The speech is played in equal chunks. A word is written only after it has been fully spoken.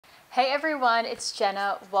Hey everyone, it's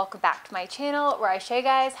Jenna. Welcome back to my channel where I show you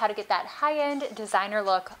guys how to get that high-end designer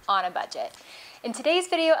look on a budget. In today's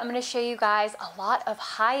video, I'm going to show you guys a lot of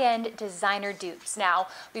high-end designer dupes. Now,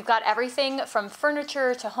 we've got everything from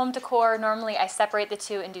furniture to home decor. Normally I separate the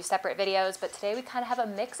two and do separate videos, but today we kind of have a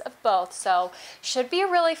mix of both, so should be a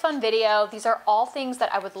really fun video. These are all things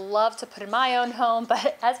that I would love to put in my own home,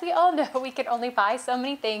 but as we all know, we can only buy so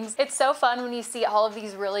many things. It's so fun when you see all of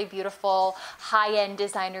these really beautiful high-end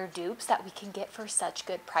designer dupes that we can get for such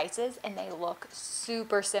good prices, and they look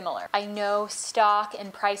super similar. I know stock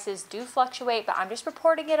and prices do fluctuate, but I'm just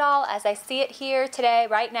reporting it all as I see it here today,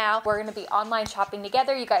 right now. We're gonna be online shopping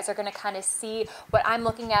together. You guys are gonna kind of see what I'm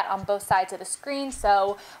looking at on both sides of the screen,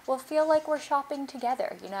 so we'll feel like we're shopping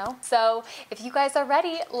together, you know? So if you guys are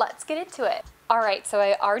ready, let's get into it. Alright, so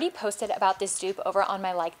I already posted about this dupe over on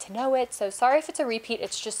my Like to Know It, so sorry if it's a repeat,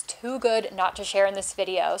 it's just too good not to share in this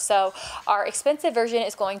video. So our expensive version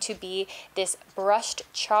is going to be this brushed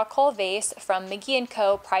charcoal vase from Mickey &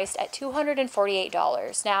 Co, priced at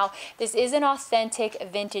 $248. Now, this is an authentic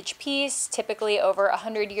vintage piece, typically over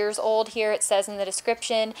 100 years old here, it says in the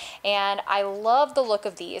description, and I love the look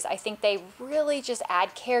of these. I think they really just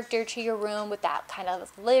add character to your room with that kind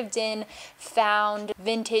of lived-in, found,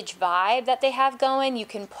 vintage vibe that they have going. You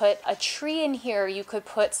can put a tree in here, you could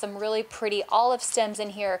put some really pretty olive stems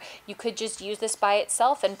in here, you could just use this by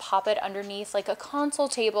itself and pop it underneath like a console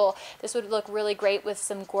table. This would look really great with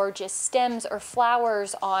some gorgeous stems or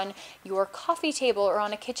flowers on your coffee table or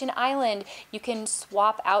on a kitchen island. You can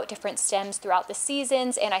swap out different stems throughout the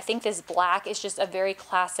seasons, and I think this black is just a very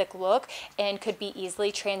classic look and could be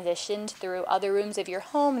easily transitioned through other rooms of your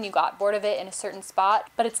home and you got bored of it in a certain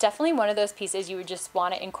spot. But it's definitely one of those pieces you would just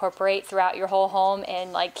want to incorporate throughout your whole home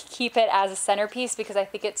and like keep it as a centerpiece because I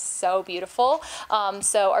think it's so beautiful.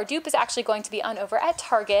 So our dupe is actually going to be on over at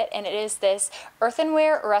Target, and it is this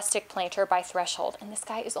earthenware rustic planter by Threshold, and this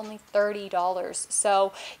guy is only $30.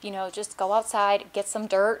 So, you know, just go outside, get some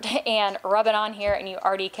dirt and rub it on here and you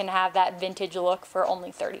already can have that vintage look for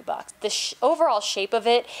only 30 bucks. The overall shape of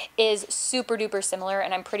it is super duper similar,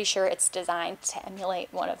 and I'm pretty sure it's designed to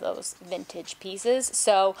emulate one of those vintage pieces.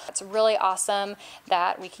 So it's really awesome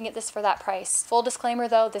that we can get this for that price. Full disclaimer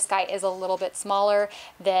though, this guy is a little bit smaller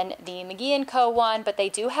than the Mickey & Co one, but they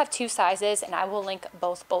do have two sizes and I will link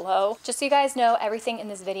both below. Just so you guys know, everything in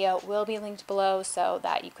this video will be linked below so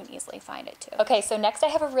that you can easily find it too. Okay, so next I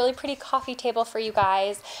have a really pretty coffee table for you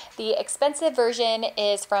guys. The expensive version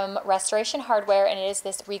is from Restoration Hardware, and it is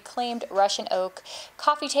this reclaimed Russian oak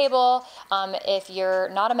coffee table. If you're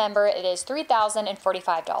not a member, it is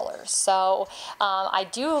 $3,045. So I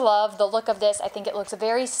do love the look of this. I think it looks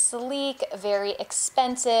very sleek, very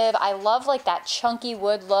expensive. I love like that chunky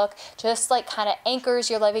wood look, just like kind of anchors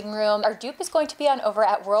your living room. Our dupe is going to be on over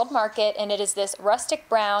at World Market, and it is this rustic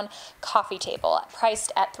brown coffee table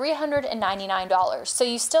priced at $399. So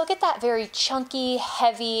you still get that very chunky,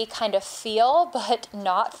 heavy kind of feel, but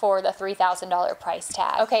not for the $3,000 price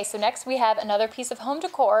tag. Okay, so next we have another piece of home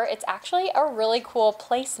decor. It's actually a really cool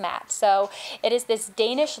placemat. So it is this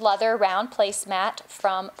Danish leather round placemat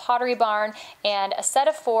from Pottery Barn, and a set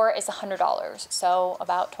of 4 is $100, so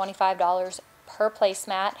about $25 per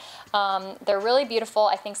placemat. They're really beautiful.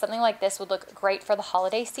 I think something like this would look great for the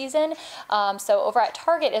holiday season. So over at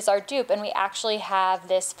Target is our dupe, and we actually have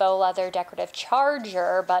this faux leather decorative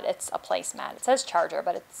charger, but it's a placemat. It says charger,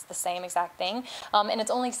 but it's the same exact thing, and it's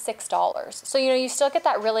only $6. So, you know, you still get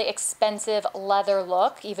that really expensive leather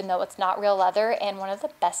look, even though it's not real leather, and one of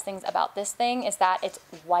the best things about this thing is that it's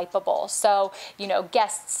wipeable. So, you know,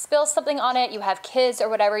 guests spill something on it, you have kids or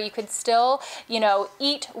whatever, you could still, you know,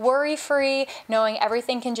 eat worry-free, knowing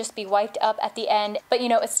everything can just be wiped up at the end, but you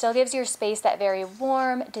know, it still gives your space that very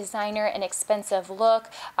warm, designer, and expensive look.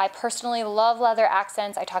 I personally love leather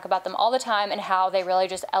accents. I talk about them all the time and how they really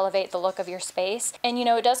just elevate the look of your space. And you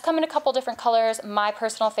know, it does come in a couple different colors. My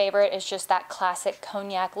personal favorite is just that classic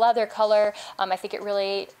cognac leather color. I think it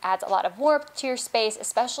really adds a lot of warmth to your space,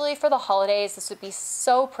 especially for the holidays. This would be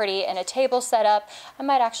so pretty in a table setup. I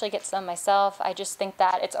might actually get some myself. I just think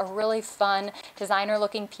that it's a really fun designer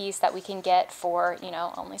looking piece that we can get for, you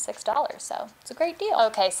know, only $6. So it's a great deal.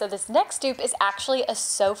 Okay, so this next dupe is actually a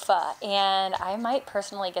sofa, and I might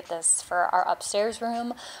personally get this for our upstairs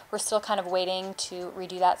room. We're still kind of waiting to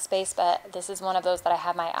redo that space, but this is one of those that I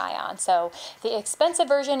have my eye on. So the expensive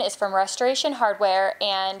version is from Restoration Hardware,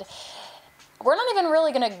 and we're not even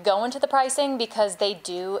really going to go into the pricing because they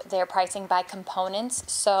do their pricing by components.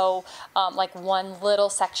 So like one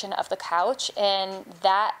little section of the couch, and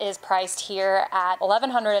that is priced here at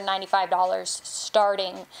 $1,195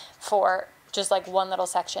 starting for just like one little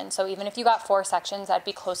section. So even if you got 4 sections, that'd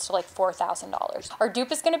be close to like $4,000. Our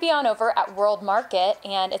dupe is going to be on over at World Market,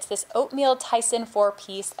 and it's this oatmeal Tyson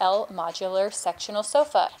 4-piece L modular sectional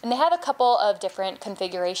sofa. And they have a couple of different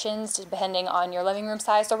configurations depending on your living room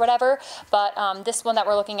size or whatever, but this one that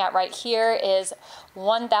we're looking at right here is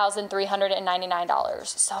 $1,399.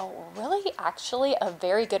 So really actually a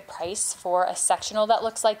very good price for a sectional that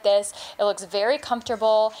looks like this. It looks very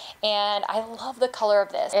comfortable, and I love the color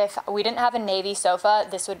of this. If we didn't have a navy sofa,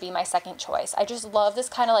 this would be my second choice. I just love this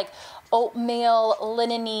kind of like oatmeal,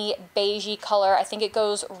 linen-y, beigey color. I think it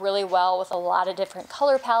goes really well with a lot of different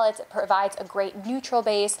color palettes. It provides a great neutral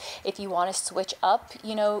base if you want to switch up,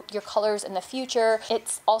 you know, your colors in the future.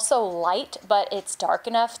 It's also light, but it's dark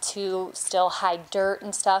enough to still hide dirt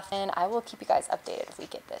and stuff. And I will keep you guys updated if we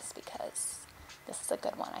get this, because this is a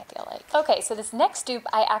good one, I feel like. Okay, so this next dupe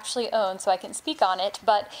I actually own, so I can speak on it,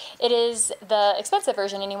 but it is the expensive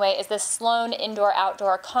version anyway, is this Sloan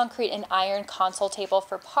indoor-outdoor concrete and iron console table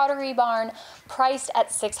for Pottery Barn, priced at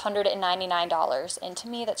 $699. And to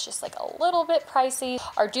me, that's just like a little bit pricey.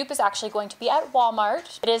 Our dupe is actually going to be at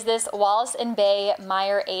Walmart. It is this Wallace & Bay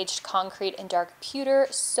Meyer aged concrete and dark pewter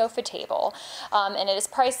sofa table, and it is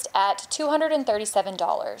priced at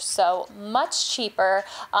 $237, so much cheaper.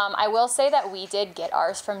 I will say that we did get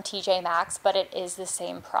ours from TJ Maxx, but it is the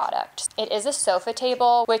same product. It is a sofa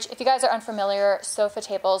table, which if you guys are unfamiliar, sofa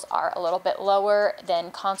tables are a little bit lower than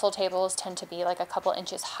console tables, tend to be like a couple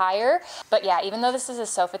inches higher. But yeah, even though this is a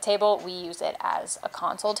sofa table, we use it as a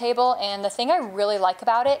console table. And the thing I really like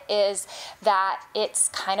about it is that it's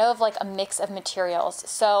kind of like a mix of materials.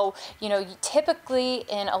 So, you know, typically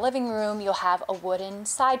in a living room, you'll have a wooden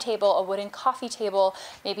side table, a wooden coffee table,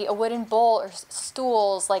 maybe a wooden bowl or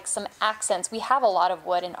stools, like some accents. We have a lot of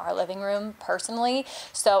wood in our living room personally,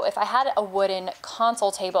 so if I had a wooden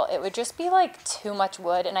console table, it would just be like too much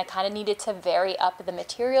wood, and I kind of needed to vary up the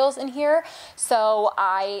materials in here. So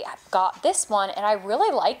I got this one, and I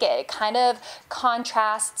really like it. It kind of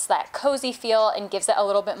contrasts that cozy feel and gives it a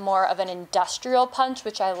little bit more of an industrial punch,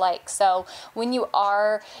 which I like. So when you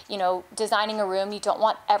are, you know, designing a room, you don't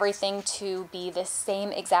want everything to be the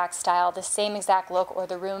same exact style, the same exact look, or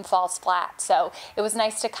the room falls flat. So it was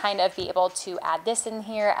nice to kind of be able to add this in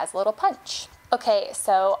here as a little punch. Okay,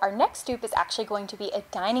 so our next dupe is actually going to be a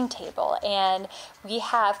dining table, and we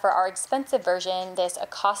have for our expensive version this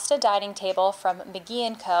Acosta dining table from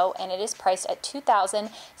McGee & Co., and it is priced at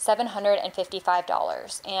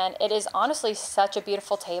 $2,755. And it is honestly such a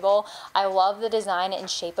beautiful table. I love the design and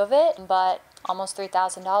shape of it, but almost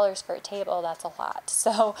 $3,000 for a table, that's a lot.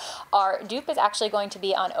 So our dupe is actually going to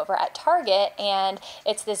be on over at Target, and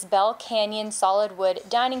it's this Bell Canyon solid wood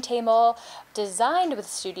dining table designed with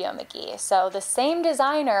Studio McGee. So the same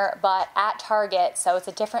designer, but at Target, so it's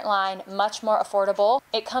a different line, much more affordable.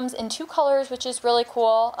 It comes in 2 colors, which is really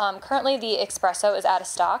cool. Currently the espresso is out of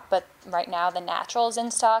stock, but right now the natural is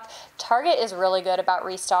in stock. Target is really good about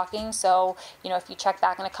restocking, so you know, if you check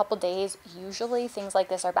back in a couple days, usually things like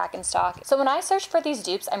this are back in stock. So when I search for these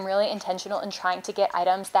dupes, I'm really intentional in trying to get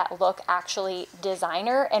items that look actually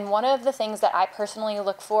designer, and one of the things that I personally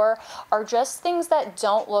look for are just things that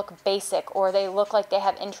don't look basic, or they look like they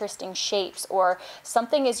have interesting shapes, or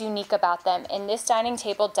something is unique about them. And this dining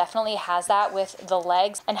table definitely has that with the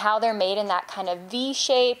legs and how they're made in that kind of V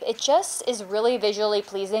shape. It just is really visually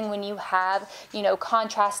pleasing when you have, you know,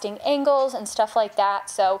 contrasting angles and stuff like that.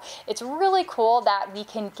 So it's really cool that we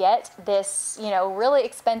can get this, you know, really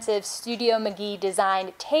expensive Studio McGee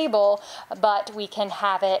designed table, but we can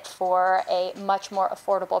have it for a much more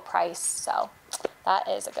affordable price. So that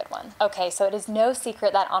is a good one. Okay, so it is no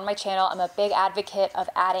secret that on my channel, I'm a big advocate of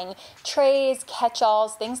adding trays,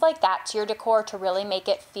 catch-alls, things like that to your decor to really make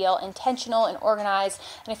it feel intentional and organized.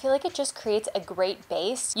 And I feel like it just creates a great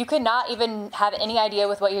base. You could not even have any idea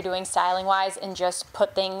with what you're doing styling-wise and just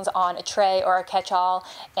put things on a tray or a catch-all,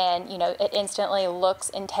 and you know, it instantly looks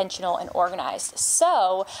intentional and organized.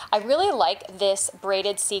 So I really like this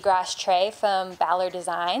braided seagrass tray from Ballard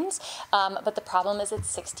Designs, but the problem is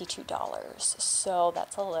it's $62. So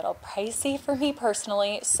that's a little pricey for me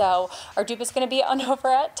personally. So our dupe is going to be on over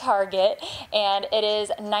at Target, and it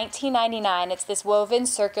is $19.99. It's this woven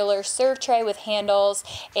circular serve tray with handles,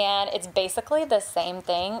 and it's basically the same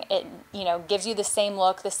thing. It, you know, gives you the same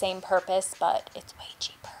look, the same purpose, but it's way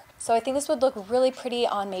cheaper. So I think this would look really pretty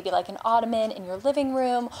on maybe like an ottoman in your living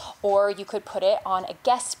room, or you could put it on a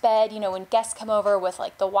guest bed, you know, when guests come over with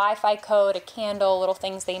like the Wi-Fi code, a candle, little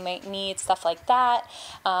things they might need, stuff like that.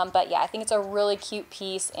 But yeah, I think it's a really cute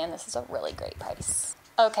piece, and this is a really great price.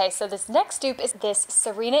 Okay, so this next dupe is this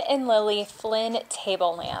Serena and Lily Flynn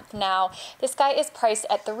table lamp. Now, this guy is priced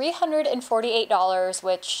at $348,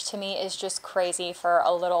 which to me is just crazy for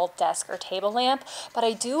a little desk or table lamp, but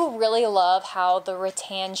I do really love how the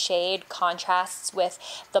rattan shade contrasts with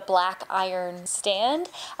the black iron stand.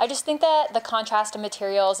 I just think that the contrast of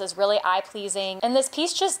materials is really eye-pleasing, and this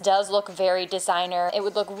piece just does look very designer. It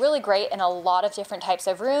would look really great in a lot of different types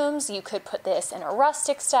of rooms. You could put this in a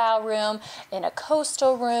rustic style room, in a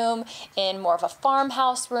coastal room, in more of a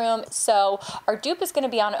farmhouse room. So our dupe is going to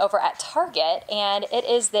be on over at Target, and it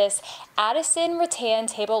is this Addison rattan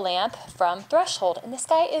table lamp from Threshold, and this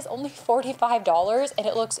guy is only $45 and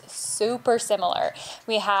it looks super similar.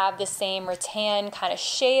 We have the same rattan kind of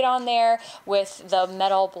shade on there with the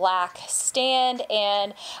metal black stand,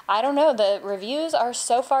 and I don't know, the reviews are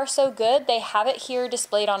so far so good. They have it here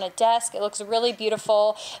displayed on a desk. It looks really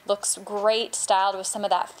beautiful, looks great styled with some of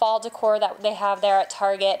that fall decor that they have there at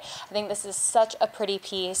Target. I think this is such a pretty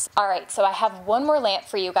piece. All right, so I have one more lamp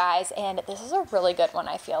for you guys, and this is a really good one,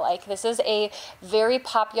 I feel like. This is a very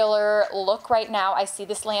popular look right now. I see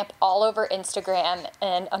this lamp all over Instagram,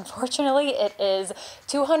 and unfortunately it is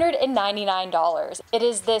 $299. It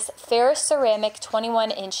is this ferrous ceramic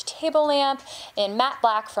 21-inch table lamp in matte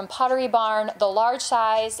black from Pottery Barn. The large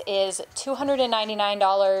size is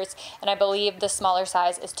 $299, and I believe the smaller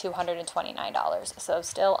size is $229. So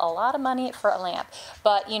still a lot of money for a lamp.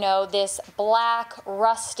 But you know, this black,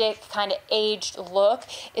 rustic, kind of aged look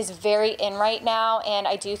is very in right now, and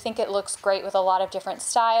I do think it looks great with a lot of different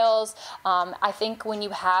styles. I think when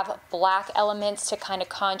you have black elements to kind of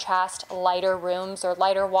contrast lighter rooms or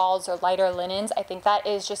lighter walls or lighter linens, I think that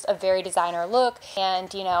is just a very designer look,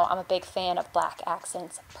 and you know, I'm a big fan of black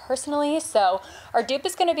accents personally. So our dupe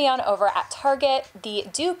is going to be on over at Target. The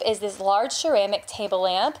dupe is this large ceramic table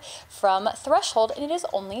lamp from Threshold, and it is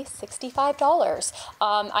only $65.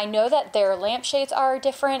 I know that their lampshades are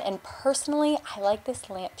different, and personally I like this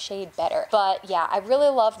lampshade better, but yeah, I really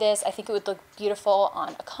love this. I think it would look beautiful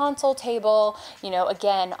on a console table, you know,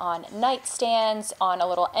 again on nightstands, on a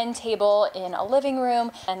little end table in a living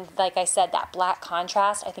room, and like I said, that black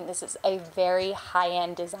contrast, I think this is a very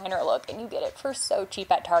high-end designer look, and you get it for so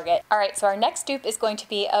cheap at Target. All right, so our next dupe is going to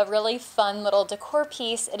be a really fun little decor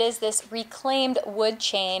piece. It is this reclaimed wood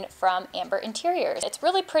chain from Amber Interiors. It's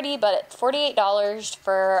really pretty, but $48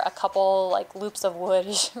 for a couple like loops of wood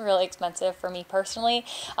is really expensive for me personally.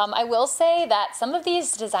 I will say that some of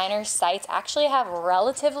these designer sites actually have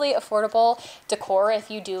relatively affordable decor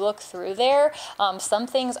if you do look through there. Some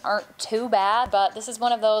things aren't too bad, but this is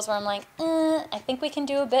one of those where I'm like, I think we can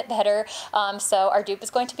do a bit better. So our dupe is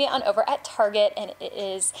going to be on over at Target, and it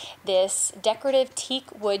is this decorative teak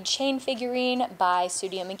wood chain figurine by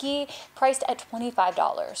Studio McGee, priced at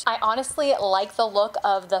 $25. I honestly like the look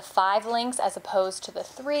of the 5 links as opposed to the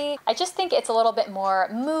 3. I just think it's a little bit more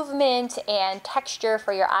movement and texture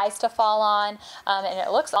for your eyes to fall on, and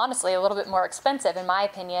it looks honestly a little bit more expensive in my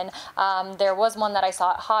opinion. There was one that I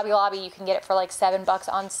saw at Hobby Lobby. You can get it for like $7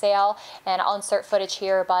 on sale, and I'll insert footage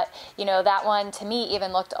here, but you know, that one to me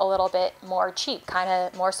even looked a little bit more cheap, kind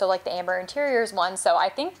of more so like the Amber Interiors one. So I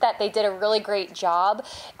think that they did a really great job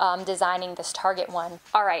designing this Target one.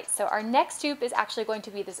 All right, so our next dupe is actually going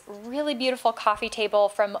to be this really beautiful coffee table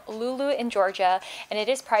from Lulu in Georgia, and it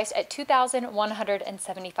is priced at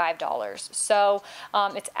 $2,175. So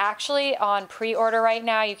it's actually on pre-order right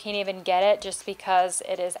now. You can't even get it just because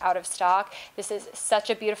it is out of stock. This is such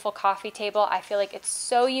a beautiful coffee table. I feel like it's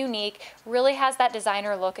so unique, really has that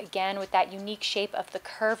designer look again with that unique shape of the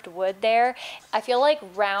curved wood there. I feel like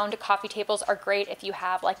round coffee tables are great if you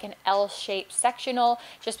have like an L-shaped sectional,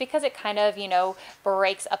 just because it kind of, you know,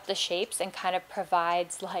 breaks up the shapes and kind of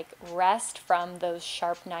provides like rest from those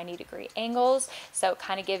sharp 90-degree angles. So it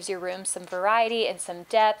kind of gives your room some variety and some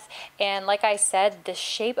depth. And like I said, the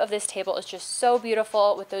shape of this table is just so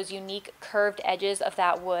beautiful with those unique curved edges of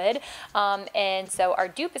that wood. And so our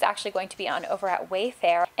dupe is actually going to be on over at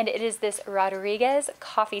Wayfair, and it is this Rodriguez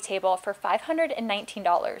coffee table for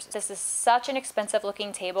 $519. This is such an expensive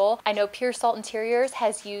looking table. I know Pure Salt Interiors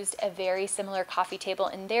has used a very similar coffee table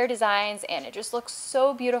in their designs, and it just looks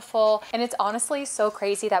so beautiful. And it's honestly so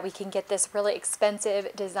crazy that we can get this really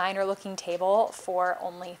expensive designer looking table for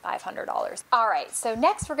only $500. All right, so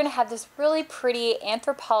next we're gonna have this really pretty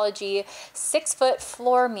Anthropologie 6-foot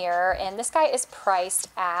floor mirror, and this guy is priced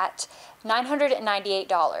at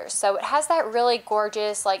 $998. So it has that really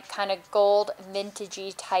gorgeous, like kind of gold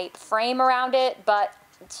vintagey type frame around it, but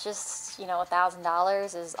it's just, you know,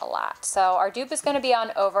 $1,000 is a lot. So our dupe is going to be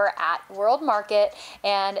on over at World Market,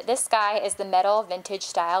 and this guy is the metal vintage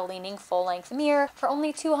style leaning full length mirror for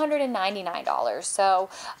only $299. So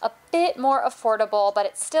a bit more affordable, but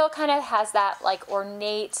it still kind of has that like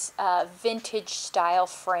ornate vintage style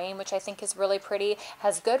frame, which I think is really pretty,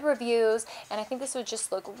 has good reviews, and I think this would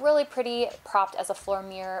just look really pretty propped as a floor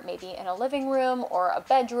mirror, maybe in a living room or a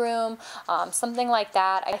bedroom, something like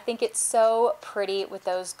that. I think it's so pretty with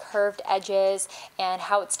those curved edges and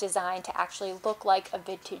how it's designed to actually look like a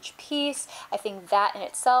vintage piece. I think that in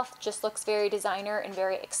itself just looks very designer and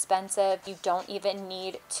very expensive. You don't even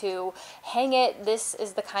need to hang it. This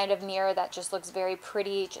is the kind of mirror that just looks very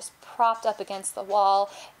pretty, just propped up against the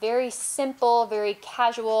wall. Very simple, very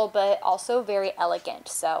casual, but also very elegant.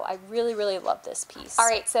 So I really, really love this piece. All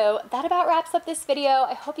right, so that about wraps up this video.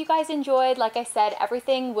 I hope you guys enjoyed. Like I said,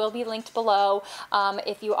 everything will be linked below.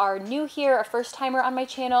 If you are new here, a first timer on my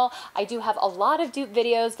channel, I do have a lot of dupe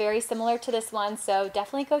videos very similar to this one, so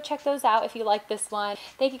definitely go check those out if you like this one.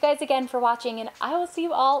 Thank you guys again for watching, and I will see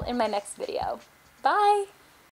you all in my next video. Bye!